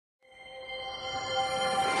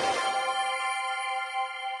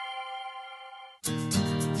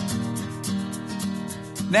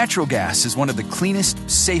Natural gas is one of the cleanest,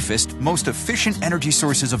 safest, most efficient energy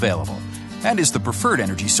sources available, and is the preferred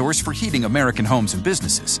energy source for heating American homes and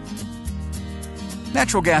businesses.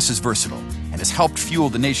 Natural gas is versatile and has helped fuel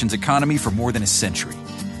the nation's economy for more than a century.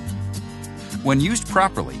 When used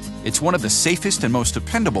properly, it's one of the safest and most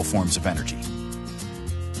dependable forms of energy.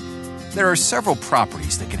 There are several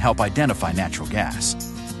properties that can help identify natural gas.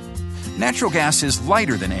 Natural gas is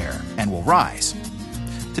lighter than air and will rise.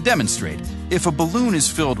 To demonstrate, if a balloon is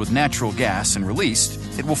filled with natural gas and released,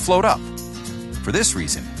 it will float up. For this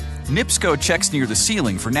reason, NIPSCO checks near the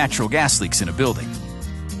ceiling for natural gas leaks in a building.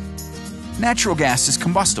 Natural gas is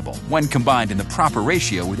combustible when combined in the proper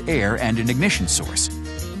ratio with air and an ignition source.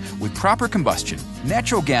 With proper combustion,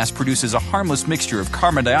 natural gas produces a harmless mixture of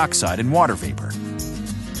carbon dioxide and water vapor.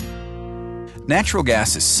 Natural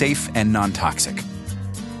gas is safe and non-toxic.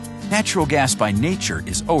 Natural gas by nature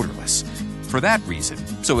is odorless. For that reason,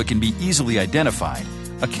 so it can be easily identified,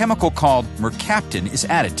 a chemical called mercaptan is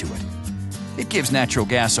added to it. It gives natural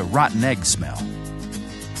gas a rotten egg smell.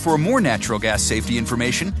 For more natural gas safety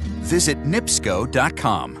information, visit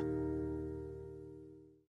NIPSCO.com.